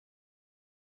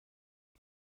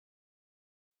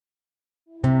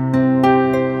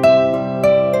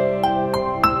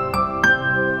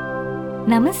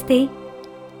ನಮಸ್ತೆ.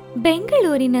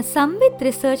 ಬೆಂಗಳೂರಿನ ಸಂವಿತ್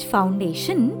research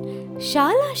foundation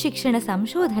ಶಾಲಾ ಶಿಕ್ಷಣ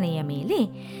ಸಂಶೋಧನೆಯ ಮೇಲೆ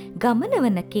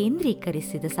ಗಮನವನ್ನು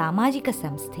ಕೇಂದ್ರೀಕರಿಸಿದ ಸಾಮಾಜಿಕ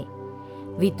ಸಂಸ್ಥೆ.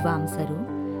 ವಿದ್ವಾಂಸರು,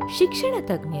 ಶಿಕ್ಷಣ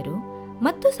ತಜ್ಞರು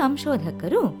ಮತ್ತು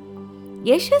ಸಂಶೋಧಕರು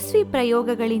ಯಶಸ್ವಿ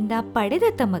ಪ್ರಯೋಗಗಳಿಂದ ಪಡೆದ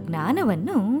ತಮ್ಮ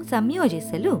ಜ್ಞಾನವನ್ನು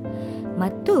ಸಂಯೋಜಿಸಲು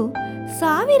ಮತ್ತು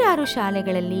ಸಾವಿರಾರು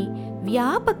ಶಾಲೆಗಳಲ್ಲಿ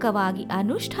ವ್ಯಾಪಕವಾಗಿ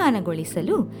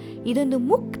ಅನುಷ್ಠಾನಗೊಳಿಸಲು ಇದೊಂದು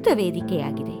ಮುಕ್ತ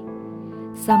ವೇದಿಕೆಯಾಗಿದೆ.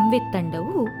 ಸಂವಿತ್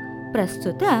ತಂಡವು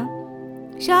ಪ್ರಸ್ತುತ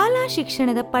ಶಾಲಾ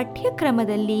ಶಿಕ್ಷಣದ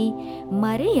ಪಠ್ಯಕ್ರಮದಲ್ಲಿ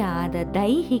ಮರೆಯಾದ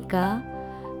ದೈಹಿಕ,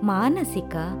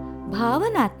 ಮಾನಸಿಕ,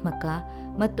 ಭಾವನಾತ್ಮಕ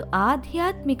ಮತ್ತು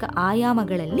ಆಧ್ಯಾತ್ಮಿಕ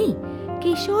ಆಯಾಮಗಳಲ್ಲಿ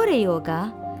ಕಿಶೋರ ಯೋಗ,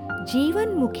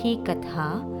 ಜೀವನ್ಮುಖಿ ಕಥಾ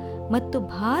ಮತ್ತು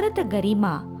ಭಾರತ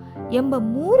ಗರಿಮಾ ಎಂಬ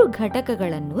 3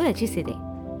 ಘಟಕಗಳನ್ನು ರಚಿಸಿದೆ.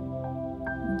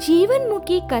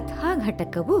 ಜೀವನ್ಮುಖಿ ಕಥಾ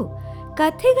ಘಟಕವು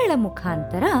ಕಥೆಗಳ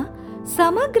ಮುಖಾಂತರ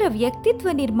ಸಮಗ್ರ ವ್ಯಕ್ತಿತ್ವ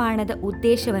ನಿರ್ಮಾಣದ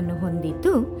ಉದ್ದೇಶವನ್ನು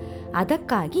ಹೊಂದಿದ್ದು,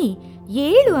 ಅದಕ್ಕಾಗಿ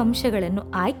 7 ಅಂಶಗಳನ್ನು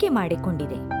ಆಯ್ಕೆ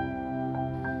ಮಾಡಿಕೊಂಡಿದೆ.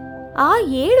 ಆ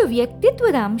 7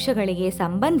 ವ್ಯಕ್ತಿತ್ವದ ಅಂಶಗಳಿಗೆ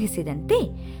ಸಂಬಂಧಿಸಿದಂತೆ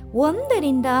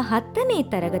 1ರಿಂದ 10ನೇ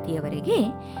ತರಗತಿಯವರೆಗೆ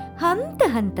ಹಂತ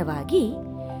ಹಂತವಾಗಿ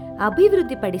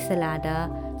ಅಭಿವೃದ್ಧಿಪಡಿಸಲಾದ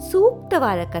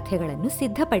ಸೂಕ್ತವಾದ ಕಥೆಗಳನ್ನು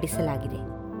ಸಿದ್ಧಪಡಿಸಲಾಗಿದೆ.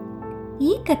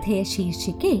 ಈ ಕಥೆಯ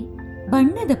ಶೀರ್ಷಿಕೆ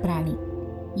ಬಣ್ಣದ ಪ್ರಾಣಿ.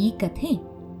 ಈ ಕಥೆ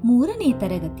 3ನೇ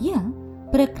ತರಗತಿಯ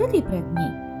ಪ್ರಕೃತಿ ಪ್ರಜ್ಞೆ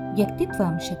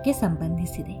ವ್ಯಕ್ತಿತ್ವಾಂಶಕ್ಕೆ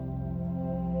ಸಂಬಂಧಿಸಿದೆ.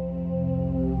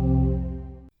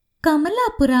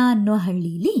 ಕಮಲಾಪುರ ಅನ್ನೋ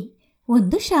ಹಳ್ಳಿಲಿ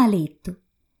ಒಂದು ಶಾಲೆ ಇತ್ತು.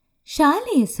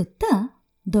 ಶಾಲೆಯ ಸುತ್ತ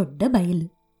ದೊಡ್ಡ ಬಯಲು,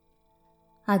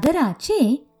 ಅದರಾಚೆ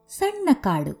ಸಣ್ಣ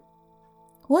ಕಾಡು.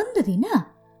 ಒಂದು ದಿನ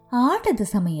ಆಟದ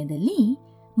ಸಮಯದಲ್ಲಿ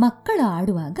ಮಕ್ಕಳು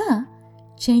ಆಡುವಾಗ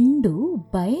ಚೆಂಡು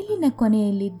ಬಯಲಿನ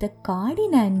ಕೊನೆಯಲ್ಲಿದ್ದ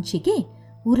ಕಾಡಿನ ಅಂಚಿಗೆ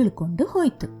ಉರುಳಿಕೊಂಡು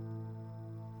ಹೋಯಿತು.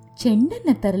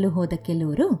 ಚೆಂಡನ್ನು ತರಲು ಹೋದ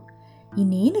ಕೆಲವರು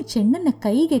ಇನ್ನೇನು ಚೆಂಡನ್ನು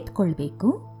ಕೈಗೆತ್ಕೊಳ್ಬೇಕು,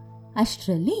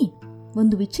 ಅಷ್ಟರಲ್ಲಿ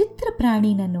ಒಂದು ವಿಚಿತ್ರ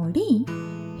ಪ್ರಾಣಿನ ನೋಡಿ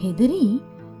ಹೆದರಿ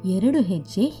 2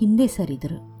 ಹೆಜ್ಜೆ ಹಿಂದೆ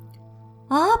ಸರಿದರು.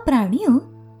 ಆ ಪ್ರಾಣಿಯು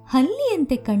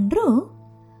ಹಲ್ಲಿಯಂತೆ ಕಂಡ್ರೂ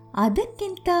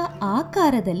ಅದಕ್ಕಿಂತ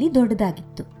ಆಕಾರದಲ್ಲಿ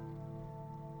ದೊಡ್ಡದಾಗಿತ್ತು.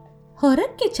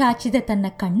 ಹೊರಕ್ಕೆ ಚಾಚಿದ ತನ್ನ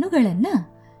ಕಣ್ಣುಗಳನ್ನು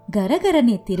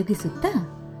ಗರಗರನೆ ತಿರುಗಿಸುತ್ತಾ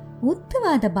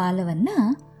ಉದ್ದವಾದ ಬಾಲವನ್ನ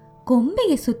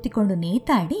ಕೊಂಬೆಗೆ ಸುತ್ತಿಕೊಂಡು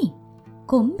ನೇತಾಡಿ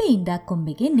ಕೊಂಬೆಯಿಂದ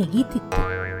ಕೊಂಬೆಗೆ ನೆಗೀತಿತ್ತು.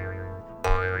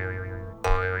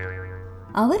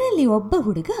 ಅವರಲ್ಲಿ ಒಬ್ಬ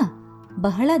ಹುಡುಗ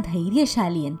ಬಹಳ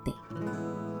ಧೈರ್ಯಶಾಲಿಯಂತೆ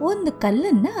ಒಂದು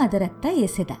ಕಲ್ಲನ್ನ ಅದರತ್ತ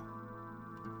ಎಸೆದ.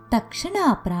 ತಕ್ಷಣ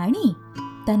ಆ ಪ್ರಾಣಿ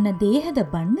ತನ್ನ ದೇಹದ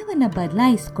ಬಣ್ಣವನ್ನು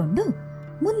ಬದಲಾಯಿಸಿಕೊಂಡು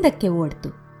ಮುಂದಕ್ಕೆ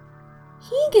ಓಡ್ತು.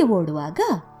 ಹೀಗೆ ಓಡುವಾಗ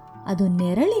ಅದು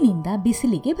ನೆರಳಿನಿಂದ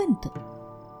ಬಿಸಿಲಿಗೆ ಬಂತು.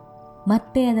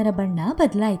 ಮತ್ತೆ ಅದರ ಬಣ್ಣ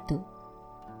ಬದಲಾಯಿತು.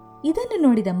 ಇದನ್ನು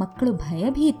ನೋಡಿದ ಮಕ್ಕಳು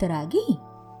ಭಯಭೀತರಾಗಿ,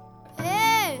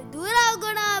 ದೂರ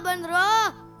ಹೋಗೋಣ ಬಂದ್ರು,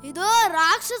 ಇದು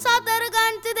ರಾಕ್ಷಸ ತರ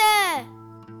ಕಾಣ್ತಿದೆ.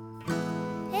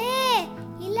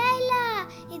 ಇಲ್ಲ ಇಲ್ಲ,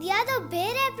 ಇದ್ಯಾವುದೋ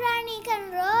ಬೇರೆ ಪ್ರಾಣಿ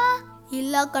ಕಣ್ರೋ.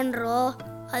 ಇಲ್ಲ ಕಣ್ರೋ,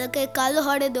 ಅದಕ್ಕೆ ಕಲ್ಲು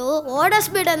ಹೊಡೆದು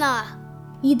ಓಡಿಸ್ಬಿಡೋಣ.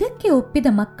 ಇದಕ್ಕೆ ಒಪ್ಪಿದ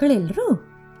ಮಕ್ಕಳೆಲ್ಲರೂ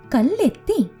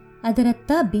ಕಲ್ಲೆತ್ತಿ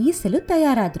ಅದರತ್ತ ಬೀಸಲು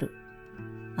ತಯಾರಾದರು.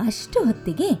 ಅಷ್ಟು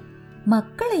ಹೊತ್ತಿಗೆ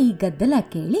ಮಕ್ಕಳ ಈ ಗದ್ದಲ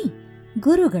ಕೇಳಿ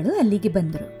ಗುರುಗಳು ಅಲ್ಲಿಗೆ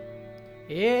ಬಂದರು.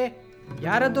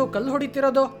 ಯಾರದು ಕಲ್ಲು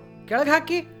ಹೊಡಿತಿರೋದು? ಕೆಳಗೆ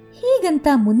ಹಾಕಿ. ಹೀಗಂತ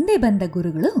ಮುಂದೆ ಬಂದ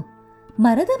ಗುರುಗಳು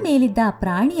ಮರದ ಮೇಲಿದ್ದ ಆ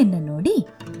ಪ್ರಾಣಿಯನ್ನ ನೋಡಿ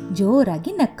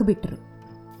ಜೋರಾಗಿ ನಕ್ಕು ಬಿಟ್ರು.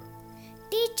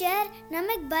 ಟೀಚರ್,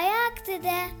 ನಮಗ್ ಭಯ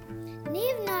ಆಗ್ತಿದೆ,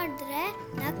 ನೀವ್ ನೋಡಿದ್ರೆ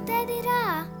ನಗ್ತಾ ಇದ್ದೀರಾ?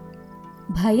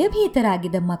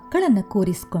 ಭಯಭೀತರಾಗಿದ್ದ ಮಕ್ಕಳನ್ನ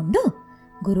ಕೂರಿಸಿಕೊಂಡು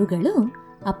ಗುರುಗಳು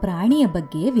ಆ ಪ್ರಾಣಿಯ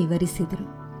ಬಗ್ಗೆ ವಿವರಿಸಿದರು.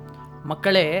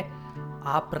 ಮಕ್ಕಳೇ,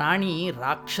 ಆ ಪ್ರಾಣಿ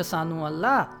ರಾಕ್ಷಸನೂ ಅಲ್ಲ,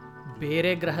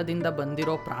 ಬೇರೆ ಗ್ರಹದಿಂದ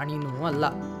ಬಂದಿರೋ ಪ್ರಾಣಿನೂ ಅಲ್ಲ.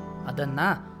 ಅದನ್ನ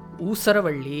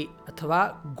ಊಸರವಳ್ಳಿ ಅಥವಾ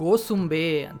ಗೋಸುಂಬೆ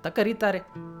ಅಂತ ಕರೀತಾರೆ.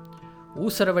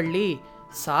 ಊಸರವಳ್ಳಿ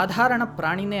ಸಾಧಾರಣ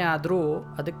ಪ್ರಾಣಿನೇ ಆದರೂ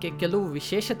ಅದಕ್ಕೆ ಕೆಲವು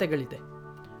ವಿಶೇಷತೆಗಳಿದೆ.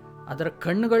 ಅದರ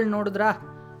ಕಣ್ಣುಗಳು ನೋಡಿದ್ರ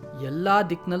ಎಲ್ಲ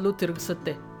ದಿಕ್ಕಿನಲ್ಲೂ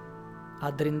ತಿರುಗಿಸುತ್ತೆ.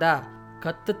 ಆದ್ದರಿಂದ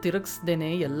ಕತ್ತು ತಿರುಗಿಸ್ದೇನೆ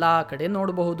ಎಲ್ಲ ಕಡೆ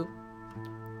ನೋಡಬಹುದು.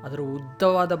 ಅದರ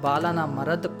ಉದ್ದವಾದ ಬಾಲನ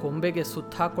ಮರದ ಕೊಂಬೆಗೆ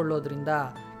ಸುತ್ತಾಕೊಳ್ಳೋದ್ರಿಂದ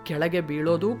ಕೆಳಗೆ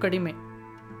ಬೀಳೋದೂ ಕಡಿಮೆ.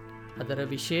 ಅದರ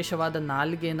ವಿಶೇಷವಾದ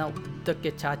ನಾಲಿಗೆನ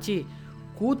ಉದ್ದಕ್ಕೆ ಚಾಚಿ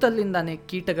ಕೂತಲ್ಲಿಂದಾನೆ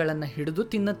ಕೀಟಗಳನ್ನು ಹಿಡಿದು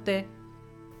ತಿನ್ನುತ್ತೆ.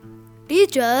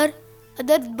 ಟೀಚರ್,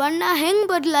 ಅದರ ಬಣ್ಣ ಹೆಂಗ್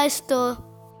ಬದಲಾಯಿಸ್ತು?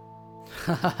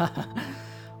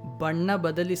 ಬಣ್ಣ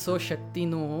ಬದಲಿಸೋ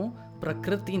ಶಕ್ತಿನೂ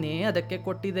ಪ್ರಕೃತಿನೇ ಅದಕ್ಕೆ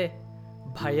ಕೊಟ್ಟಿದೆ.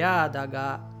 ಭಯ ಆದಾಗ,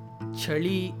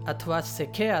 ಚಳಿ ಅಥವಾ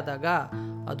ಸೆಖೆ ಆದಾಗ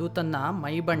ಅದು ತನ್ನ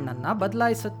ಮೈ ಬಣ್ಣನ್ನ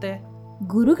ಬದಲಾಯಿಸುತ್ತೆ.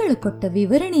 ಗುರುಗಳು ಕೊಟ್ಟ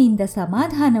ವಿವರಣೆಯಿಂದ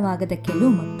ಸಮಾಧಾನವಾಗದ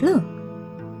ಕೆಲವು ಮಕ್ಕಳು,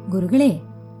 ಗುರುಗಳೇ,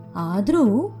 ಆದರೂ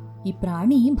ಈ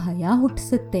ಪ್ರಾಣಿ ಭಯ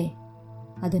ಹುಟ್ಟಿಸುತ್ತೆ,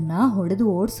 ಅದನ್ನ ಹೊಡೆದು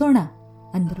ಓಡಿಸೋಣ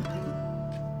ಅಂದರು.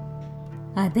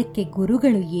 ಅದಕ್ಕೆ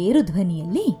ಗುರುಗಳು ಏರು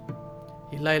ಧ್ವನಿಯಲ್ಲಿ,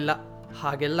 ಇಲ್ಲ ಇಲ್ಲ,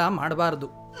 ಹಾಗೆಲ್ಲ ಮಾಡಬಾರ್ದು.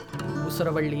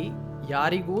 ಉಸಿರವಳ್ಳಿ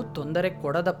ಯಾರಿಗೂ ತೊಂದರೆ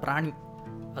ಕೊಡದ ಪ್ರಾಣಿ.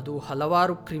 ಅದು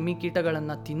ಹಲವಾರು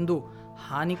ಕ್ರಿಮಿಕೀಟಗಳನ್ನು ತಿಂದು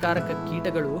ಹಾನಿಕಾರಕ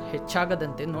ಕೀಟಗಳು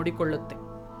ಹೆಚ್ಚಾಗದಂತೆ ನೋಡಿಕೊಳ್ಳುತ್ತೆ.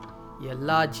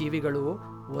 ಎಲ್ಲ ಜೀವಿಗಳು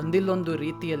ಒಂದಿಲ್ಲೊಂದು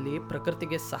ರೀತಿಯಲ್ಲಿ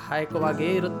ಪ್ರಕೃತಿಗೆ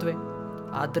ಸಹಾಯಕವಾಗೇ ಇರುತ್ತವೆ.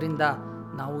 ಆದ್ದರಿಂದ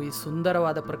ನಾವು ಈ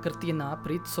ಸುಂದರವಾದ ಪ್ರಕೃತಿಯನ್ನು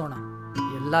ಪ್ರೀತಿಸೋಣ,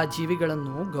 ಎಲ್ಲ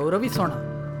ಜೀವಿಗಳನ್ನು ಗೌರವಿಸೋಣ.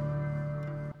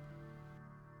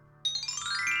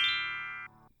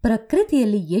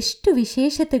 ಪ್ರಕೃತಿಯಲ್ಲಿ ಎಷ್ಟು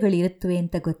ವಿಶೇಷತೆಗಳಿರುತ್ತವೆ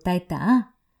ಅಂತ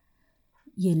ಗೊತ್ತಾಯ್ತಾ?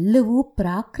 ಎಲ್ಲವೂ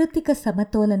ಪ್ರಾಕೃತಿಕ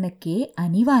ಸಮತೋಲನಕ್ಕೆ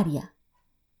ಅನಿವಾರ್ಯ.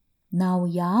 ನಾವು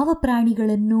ಯಾವ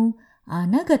ಪ್ರಾಣಿಗಳನ್ನೂ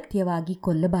ಅನಗತ್ಯವಾಗಿ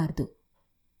ಕೊಲ್ಲಬಾರದು.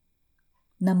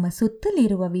 ನಮ್ಮ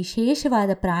ಸುತ್ತಲಿರುವ ವಿಶೇಷವಾದ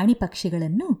ಪ್ರಾಣಿ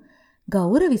ಪಕ್ಷಿಗಳನ್ನು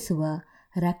ಗೌರವಿಸುವ,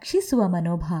 ರಕ್ಷಿಸುವ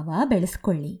ಮನೋಭಾವ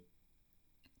ಬೆಳೆಸ್ಕೊಳ್ಳಿ.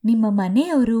 ನಿಮ್ಮ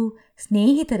ಮನೆಯವರು,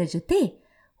 ಸ್ನೇಹಿತರ ಜೊತೆ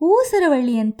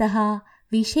ಊಸರವಳ್ಳಿಯಂತಹ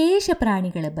ವಿಶೇಷ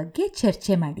ಪ್ರಾಣಿಗಳ ಬಗ್ಗೆ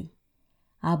ಚರ್ಚೆ ಮಾಡಿ.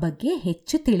 ಆ ಬಗ್ಗೆ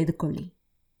ಹೆಚ್ಚು ತಿಳಿದುಕೊಳ್ಳಿ.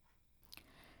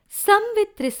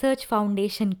 ಸಂವಿತ್ ರಿಸರ್ಚ್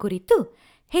ಫೌಂಡೇಶನ್ ಕುರಿತು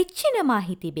ಹೆಚ್ಚಿನ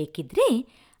ಮಾಹಿತಿ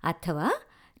ಬೇಕಿದ್ರೆ ಅಥವಾ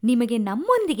ನಿಮಗೆ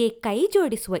ನಮ್ಮೊಂದಿಗೆ ಕೈ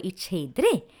ಜೋಡಿಸುವ ಇಚ್ಛೆ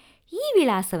ಇದ್ದರೆ ಈ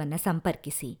ವಿಳಾಸವನ್ನು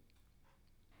ಸಂಪರ್ಕಿಸಿ.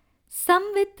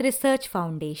 Samvit research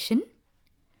foundation,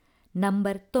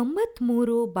 number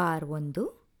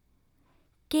 93/1,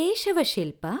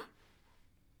 Keshavashilpa,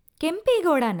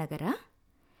 Kempegowda Nagar,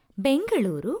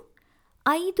 Bengaluru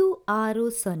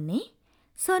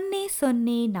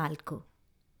 560004.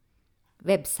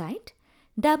 Website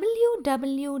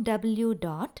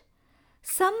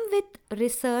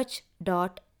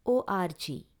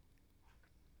www.samvitresearch.org.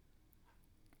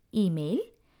 Email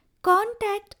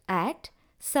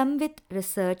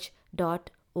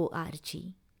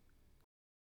contact@samvitresearch.org.